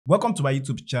Welcome to my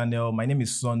YouTube channel. My name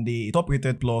is Sunday, a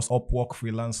top-rated plus Upwork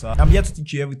freelancer. I'm here to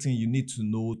teach you everything you need to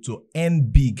know to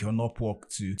earn big on Upwork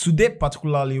too. Today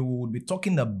particularly, we will be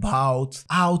talking about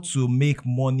how to make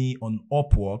money on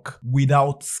Upwork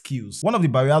without skills. One of the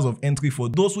barriers of entry for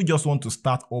those who just want to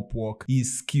start Upwork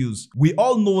is skills. We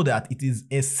all know that it is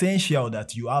essential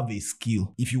that you have a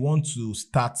skill if you want to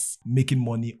start making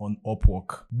money on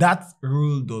Upwork. That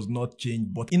rule does not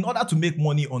change, but in order to make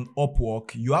money on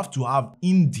Upwork, you have to have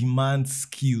in-demand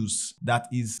skills that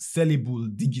is sellable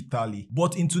digitally.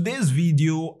 But in today's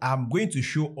video, I'm going to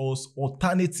show us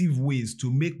alternative ways to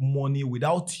make money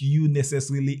without you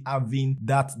necessarily having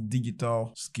that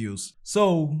digital skills.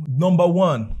 So number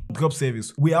one, drop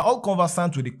service. We are all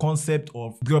conversant with the concept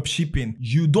of drop shipping.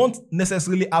 You don't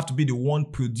necessarily have to be the one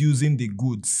producing the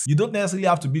goods. You don't necessarily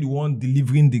have to be the one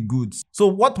delivering the goods. So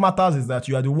what matters is that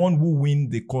you are the one who win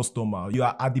the customer. You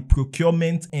are at the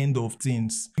procurement end of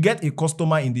things. You get a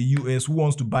customer in the US who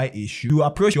wants to buy a shoe. You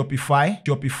approach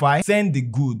Shopify, send the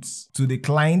goods to the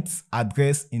client's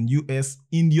address in US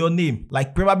in your name,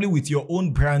 like probably with your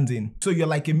own branding. So you're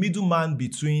like a middleman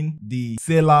between the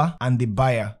seller and the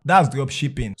buyer. That's drop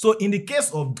shipping. So in the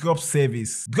case of drop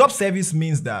service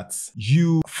means that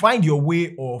you find your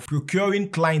way of procuring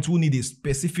clients who need a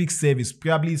specific service,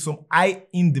 probably some high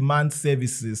in-demand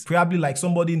services, probably like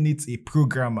somebody needs a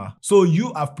programmer. So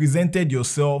you have presented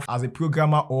yourself as a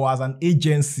programmer or as an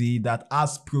agency that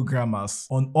has programmers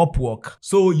on Upwork.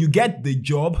 So you get the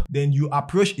job, then you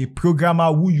approach a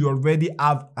programmer who you already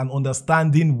have an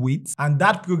understanding with, and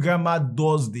that programmer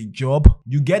does the job.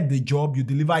 You get the job, you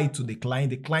deliver it to the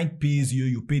client pays you,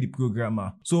 you pay the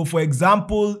programmer. So for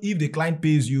example, if the client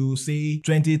pays you say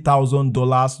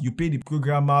 $20,000, you pay the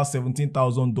programmer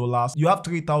 $17,000, you have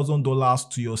 $3,000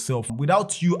 to yourself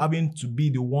without you having to be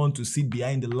the one to sit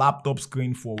behind the laptop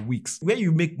screen for weeks. Where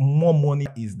you make more money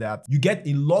is that you get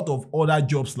a lot of other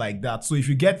jobs like that. So if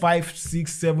you get 5,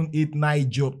 6, 7, 8, 9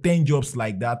 jobs, 10 jobs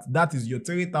like that, that is your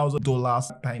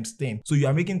 $30,000 times 10. So you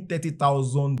are making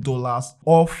 $30,000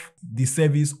 off the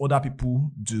service other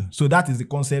people do. So that is the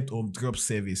concept of drop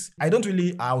service. I don't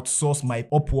really outsource my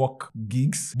Upwork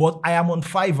gigs, but I am on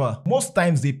Fiverr. Most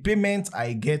times the payment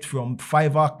I get from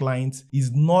Fiverr clients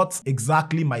is not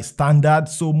exactly my standard.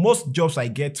 So most jobs I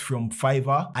get from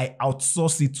Fiverr, I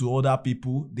outsource it to other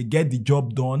people. They get the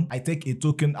job done. I take a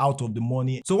token out of the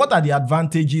money. So what are the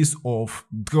advantages of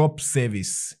drop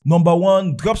service? Number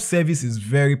one, drop service is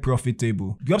very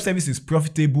profitable. Drop service is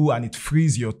profitable and it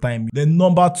frees your time. Then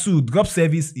number two, drop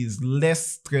service is less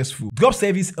stressful. Drop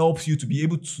service helps you to be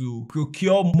able to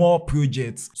procure more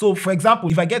projects. So for example,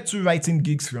 if I get 2 writing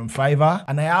gigs from Fiverr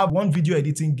and I have 1 video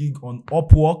editing gig on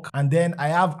Upwork, and then I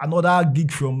have another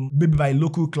gig from maybe my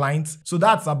local clients, so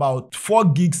that's about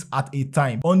 4 gigs at a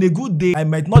time. On a good day, I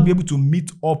might not be able to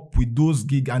meet up with those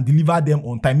gigs and deliver them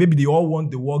on time. Maybe they all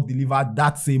want the work delivered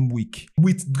that same week.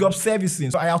 With drop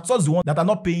servicing, so I outsource the ones that are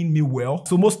not paying me well.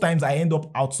 So most times I end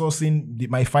up outsourcing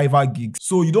my Fiverr gigs.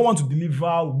 So you don't want to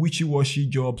deliver wishy-washy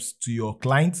jobs to your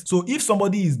clients. So if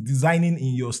somebody is designing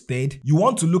in your stead, you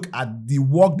want to look at the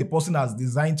work the person has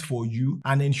designed for you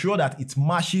and ensure that it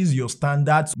matches your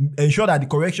standards. Ensure that the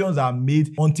corrections are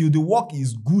made until the work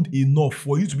is good enough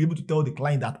for you to be able to tell the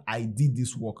client that I did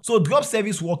this work. So drop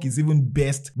service work is even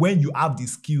best when you have the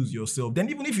skills yourself. Then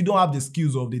even if you don't have the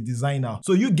skills of the designer,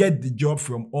 so you get the job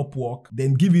from Upwork,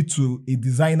 then give it to a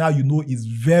designer you know is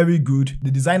very good.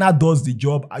 The designer does the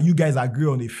job, you guys agree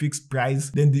on a fixed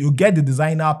price, then you get the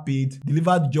designer paid,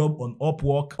 deliver the job on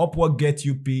Upwork gets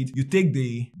you paid, you take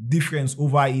the difference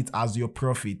over it as your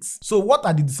profits. So what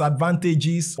are the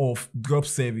disadvantages of drop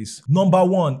service? Number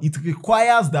one, it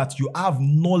requires that you have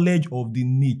knowledge of the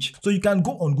niche. So you can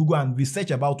go on Google and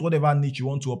research about whatever niche you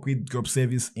want to operate drop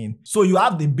service in. So you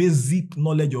have the basic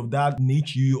knowledge of that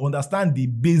niche, you understand the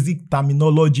basic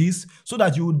terminologies so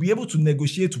that you would be able to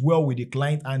negotiate well with the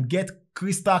client and get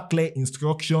crystal clear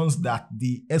instructions that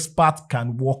the expert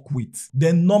can work with.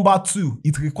 Then number two,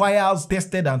 it requires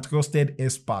tested and trusted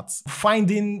experts.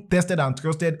 Finding tested and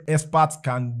trusted experts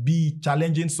can be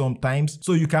challenging sometimes.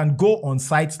 So you can go on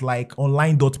sites like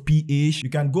online.ph, you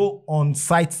can go on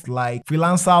sites like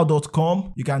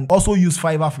freelancer.com, you can also use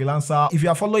Fiverr Freelancer. If you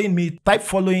are following me, type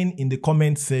following in the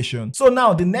comment section. So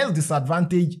now the next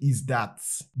disadvantage is that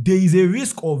there is a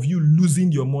risk of you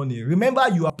losing your money. Remember,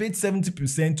 you are paid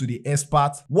 70% to the expert.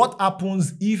 What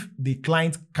happens if the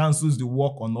client cancels the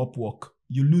work on Upwork?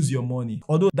 you lose your money.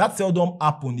 Although that seldom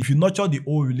happens if you nurture the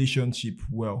whole relationship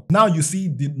well. Now you see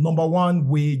the number one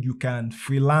way you can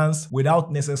freelance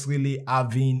without necessarily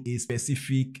having a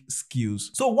specific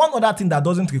skills. So one other thing that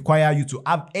doesn't require you to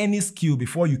have any skill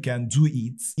before you can do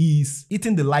it is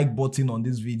hitting the like button on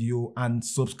this video and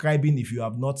subscribing if you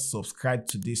have not subscribed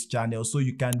to this channel so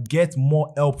you can get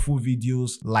more helpful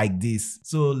videos like this.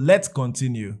 So let's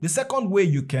continue. The second way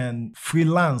you can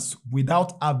freelance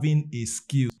without having a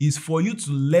skill is for you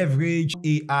to leverage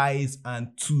AIs and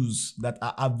tools that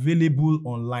are available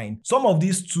online. Some of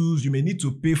these tools you may need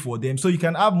to pay for them so you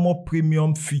can have more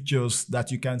premium features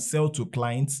that you can sell to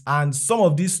clients, and some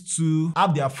of these tools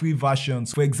have their free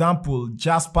versions. For example,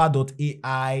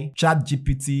 Jasper.ai,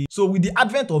 ChatGPT. So with the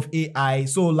advent of AI,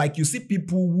 so like you see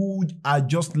people who are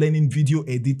just learning video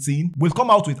editing will come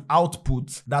out with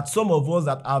outputs that some of us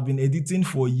that have been editing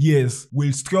for years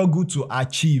will struggle to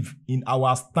achieve in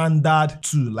our standard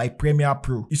tool like Premiere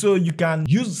Pro. So you can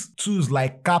use tools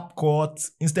like CapCut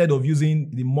instead of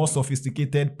using the more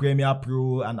sophisticated Premiere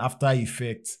Pro and After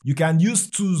Effects. You can use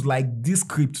tools like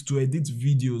Descript to edit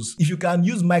videos. If you can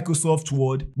use Microsoft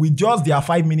Word, with just their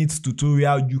 5 minutes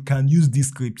tutorial, you can use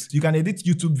Descript. You can edit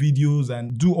YouTube videos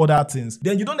and do other things.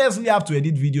 Then you don't necessarily have to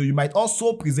edit video. You might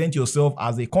also present yourself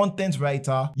as a content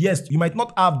writer. Yes, you might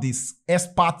not have this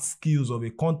expert skills of a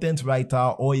content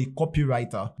writer or a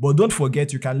copywriter, but don't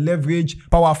forget you can leverage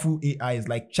powerful AIs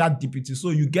like ChatGPT. So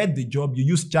you get the job, you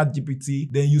use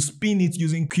ChatGPT, then you spin it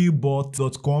using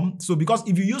Qbot.com. So because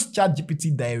if you use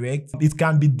ChatGPT direct, it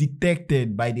can be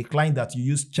detected by the client that you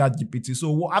use ChatGPT.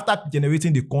 So after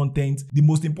generating the content, the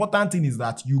most important thing is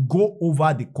that you go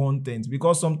over the content,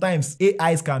 because sometimes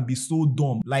AIs can be so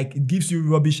dumb, like it gives you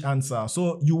rubbish answer.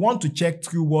 So you want to check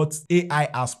through what AI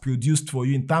has produced for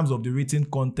you in terms of the written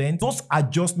content. Those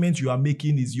adjustments you are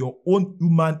making is your own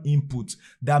human input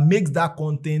that makes that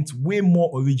content way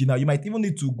more original. You might even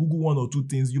need to Google one or two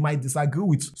things. You might disagree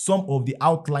with some of the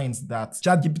outlines that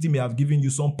ChatGPT may have given you.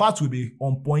 Some parts will be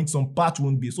on point, some parts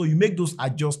won't be. So you make those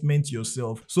adjustments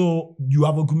yourself. So you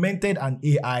have augmented an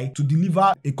AI to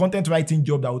deliver a content writing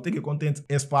job that will take a content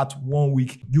expert 1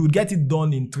 week. You will get it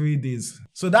done in 3 days.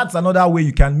 So that's another way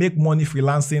you can make money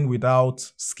freelancing without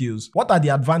skills. What are the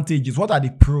advantages? What are the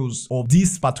pros of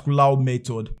this particular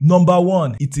method? Number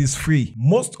one, it is free.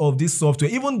 Most of this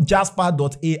software, even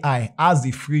Jasper.ai has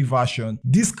the free version.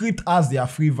 Descript has their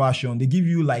free version. They give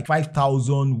you like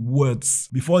 5,000 words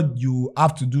before you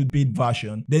have to do the paid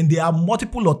version. Then there are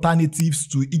multiple alternatives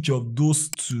to each of those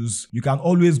tools. You can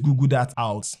always Google that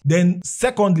out. Then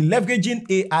secondly, leveraging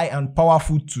AI and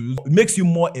powerful tools makes you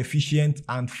more efficient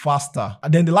and faster.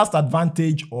 And then the last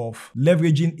advantage of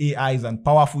leveraging AIs and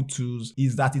powerful tools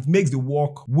is that it makes the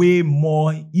work way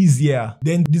more easier.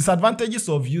 Then disadvantages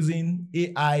of using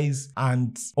AIs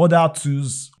and other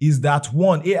tools is that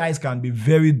one, AIs can be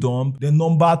very dumb. Then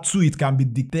number two, it can be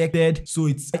detected. So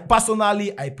it's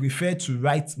personally, I prefer to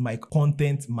write my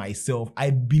content myself. I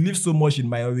believe so much in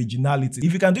my originality.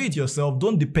 If you can do it yourself,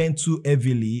 don't depend too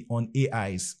heavily on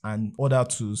AIs and other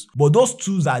tools. But those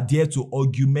tools are there to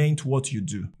augment what you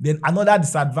do. Then another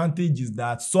disadvantage is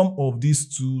that some of these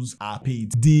tools are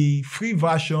paid. The free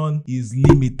version is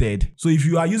limited. So if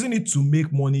you are using it to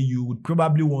make money, you would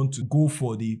probably want to go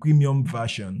for the premium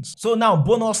versions. So now,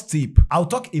 bonus tip. I'll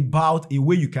talk about a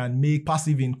way you can make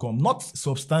passive income, not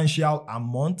substantial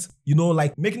amount, you know,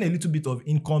 like making a little bit of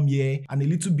income here and a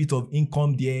little bit of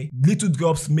income there. Little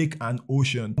drops make an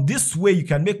ocean. This way you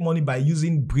can make money by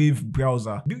using Brave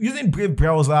browser. Using Brave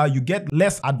browser, you get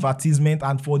less advertisement,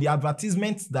 and for the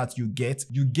advertisements that you get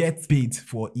paid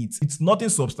for it. It's nothing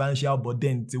substantial, but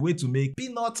then it's a way to make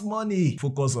peanut money.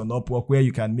 Focus on Upwork, where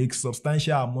you can make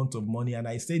substantial amount of money, and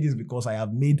I say this because I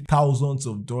have made thousands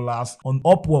of dollars on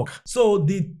Upwork. So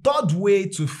the third way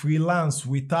to freelance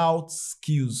without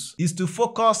skills is to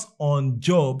focus on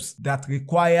jobs that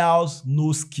requires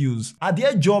no skills. Are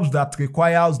there jobs that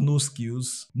requires no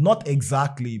skills? Not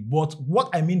exactly, but what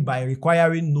I mean by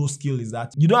requiring no skill is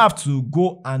that you don't have to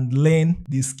go and learn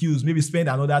the skills, maybe spend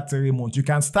another 3 months. You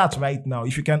can start right now.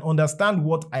 If you can understand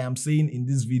what I am saying in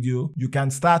this video, you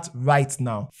can start right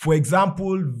now. For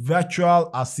example, virtual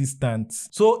assistants.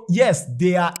 So yes,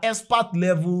 there are expert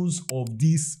levels of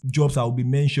these jobs I will be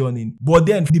mentioning, but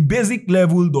then the basic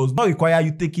level does not require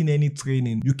you taking any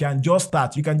training. You can just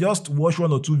start. You can just watch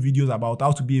 1 or 2 videos about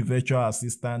how to be a virtual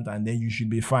assistant, and then you should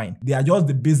be fine. They are just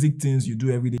the basic things you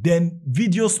do every day. Then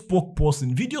video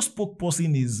spokesperson. Video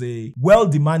spokesperson is a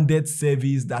well-demanded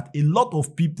service that a lot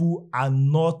of people people are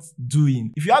not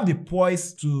doing. If you have the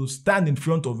poise to stand in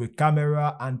front of a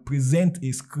camera and present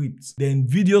a script, then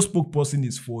video spokesperson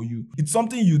is for you. It's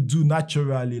something you do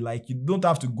naturally, like you don't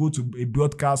have to go to a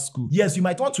broadcast school. Yes, you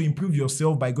might want to improve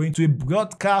yourself by going to a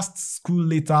broadcast school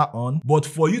later on, but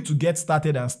for you to get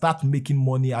started and start making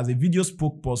money as a video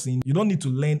spokesperson, you don't need to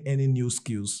learn any new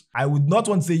skills. I would not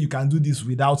want to say you can do this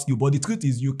without skill, but the truth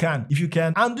is you can. If you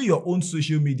can handle your own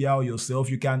social media or yourself,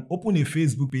 you can open a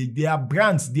Facebook page. There are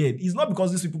brands there. It's not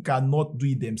because these people cannot do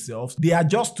it themselves. They are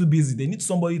just too busy. They need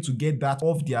somebody to get that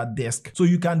off their desk. So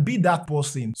you can be that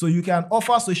person. So you can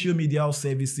offer social media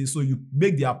services. So you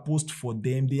make their post for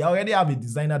them. They already have a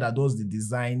designer that does the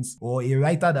designs or a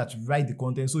writer that writes the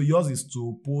content. So yours is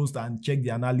to post and check the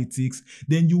analytics.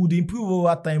 Then you would improve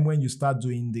over time when you start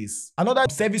doing this. Another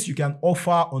service you can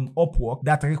offer on Upwork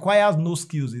that requires no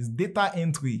skills is data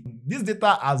entry. This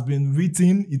data has been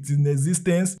written, it's in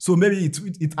existence, so maybe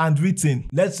it's handwritten.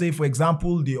 Let's say, for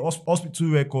example, the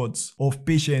hospital records of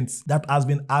patients that has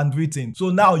been handwritten. So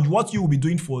now what you will be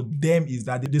doing for them is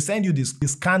that they send you this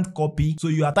scanned copy. So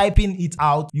you are typing it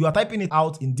out. You are typing it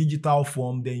out in digital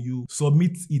form, then you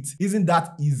submit it. Isn't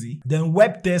that easy? Then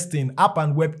web testing, app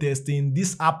and web testing.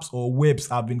 These apps or webs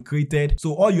have been created.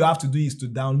 So all you have to do is to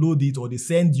download it, or they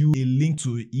send you a link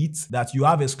to it that you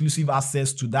have exclusive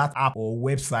access to that app or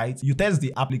website. You test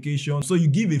the application. So you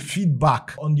give a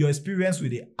feedback on your experience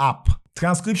with the app.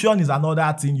 Transcription is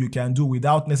another thing you can do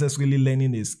without necessarily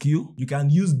learning a skill. You can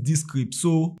use Descript.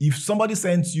 So if somebody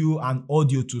sends you an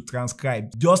audio to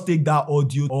transcribe, just take that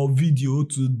audio or video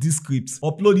to Descript,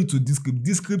 upload it to Descript.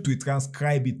 Descript will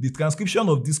transcribe it. The transcription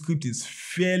of Descript is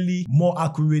fairly more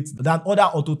accurate than other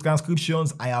auto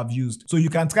transcriptions I have used. So you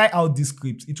can try out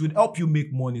Descript. It will help you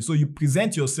make money. So you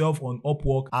present yourself on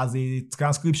Upwork as a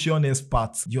transcription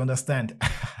expert. You understand?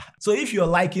 So if you're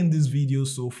liking this video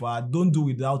so far, don't do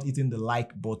without hitting the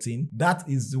like button. That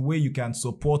is the way you can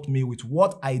support me with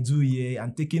what I do here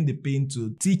and taking the pain to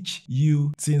teach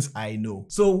you things I know.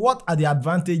 So what are the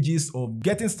advantages of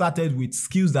getting started with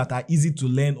skills that are easy to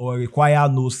learn or require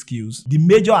no skills? The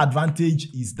major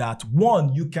advantage is that,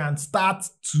 one, you can start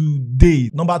today.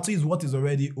 Number two is what is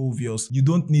already obvious. You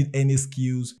don't need any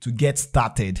skills to get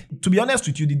started. To be honest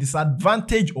with you, the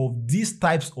disadvantage of these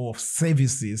types of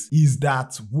services is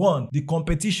that, one, the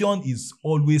competition is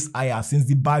always higher since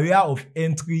the barrier of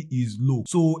entry is low.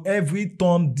 So every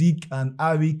Tom, Dick, and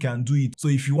Harry can do it. So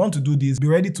if you want to do this, be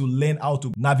ready to learn how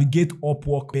to navigate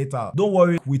Upwork better. Don't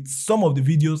worry, with some of the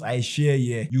videos I share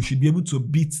here, you should be able to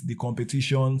beat the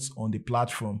competitions on the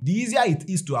platform. The easier it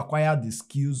is to acquire the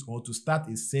skills or to start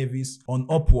a service on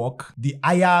Upwork, the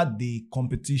higher the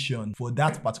competition for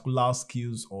that particular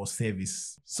skills or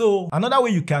service. So another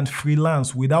way you can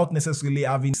freelance without necessarily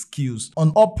having skills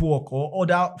on Upwork or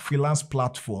other freelance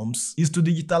platforms is to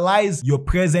digitalize your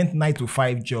present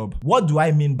 9-to-5 job. What do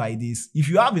I mean by this? If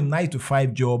you have a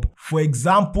 9-to-5 job, for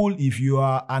example, if you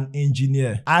are an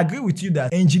engineer, I agree with you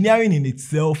that engineering in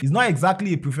itself is not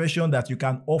exactly a profession that you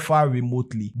can offer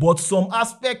remotely, but some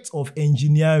aspects of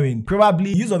engineering,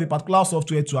 probably use of a particular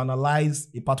software to analyze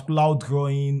a particular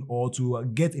drawing or to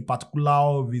get a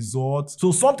particular result.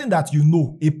 So something that you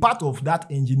know, a part of that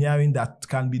engineering that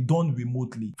can be done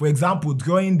remotely. For example,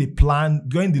 drawing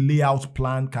the layout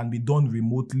plan can be done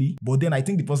remotely, but then I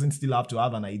think the person still have to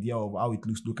have an idea of how it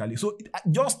looks locally. So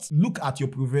just look at your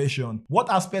profession. What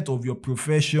aspect of your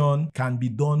profession can be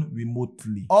done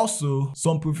remotely? Also,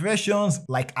 some professions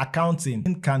like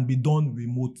accounting can be done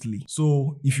remotely.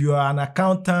 So if you are an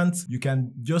accountant, you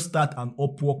can just start an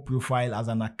Upwork profile as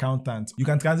an accountant. You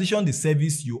can transition the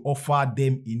service you offer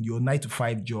them in your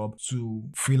 9-to-5 job to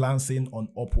freelancing on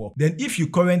Upwork. Then if you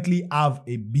currently have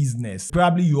a business,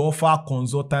 probably you offer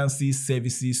consultancy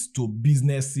services to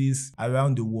businesses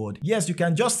around the world. Yes, you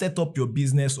can just set up your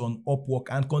business on Upwork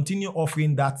and continue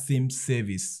offering that same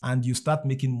service, and you start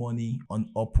making money on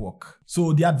Upwork.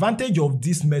 So the advantage of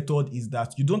this method is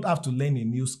that you don't have to learn a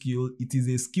new skill. It is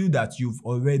a skill that you've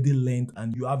already learned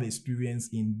and you have experience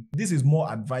in. This is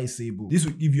more advisable. This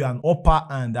will give you an upper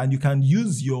hand, and you can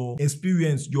use your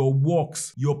experience, your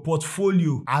works, your portfolio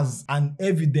as an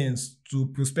evidence to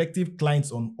prospective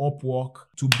clients on Upwork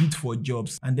to bid for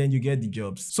jobs, and then you get the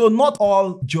jobs. So not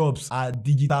all jobs are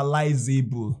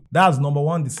digitalizable. That's number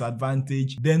one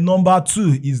disadvantage. Then number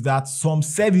two is that some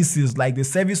services, like the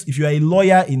service, if you are a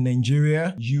lawyer in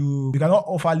Nigeria, you cannot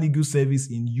offer legal service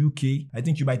in UK. I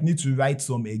think you might need to write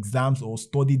some exams or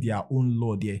study their own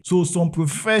law there. So some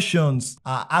professions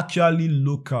are actually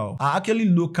local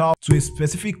to a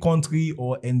specific country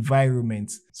or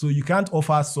environment. So you can't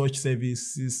offer such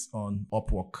services on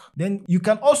Upwork. Then you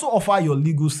can also offer your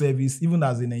legal service even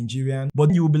as a Nigerian,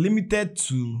 but you will be limited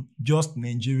to just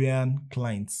Nigerian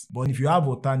clients. But if you have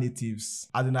alternatives,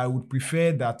 then I would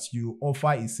prefer that you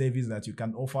offer a service that you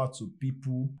can offer to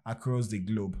people across the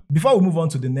globe. Before we move on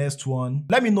to the next one,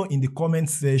 let me know in the comment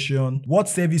section what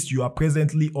service you are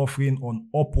presently offering on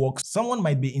Upwork. Someone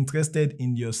might be interested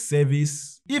in your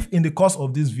service. If in the course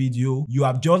of this video, you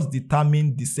have just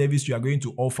determined the service you are going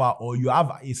to offer, or you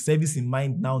have a service in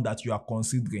mind now that you are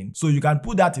considering, so you can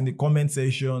put that in the comment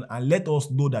section and let us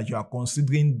know that you are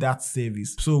considering that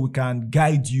service so we can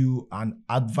guide you and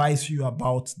advise you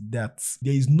about that.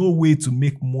 There is no way to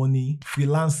make money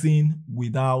freelancing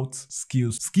without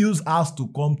skills. Skills has to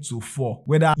come to fore,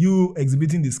 whether you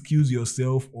exhibiting the skills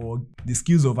yourself or the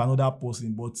skills of another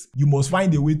person, but you must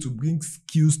find a way to bring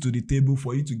skills to the table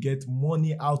for you to get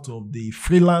money out of the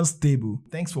freelance table.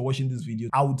 Thanks for watching this video.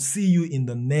 I would see you in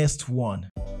the next one.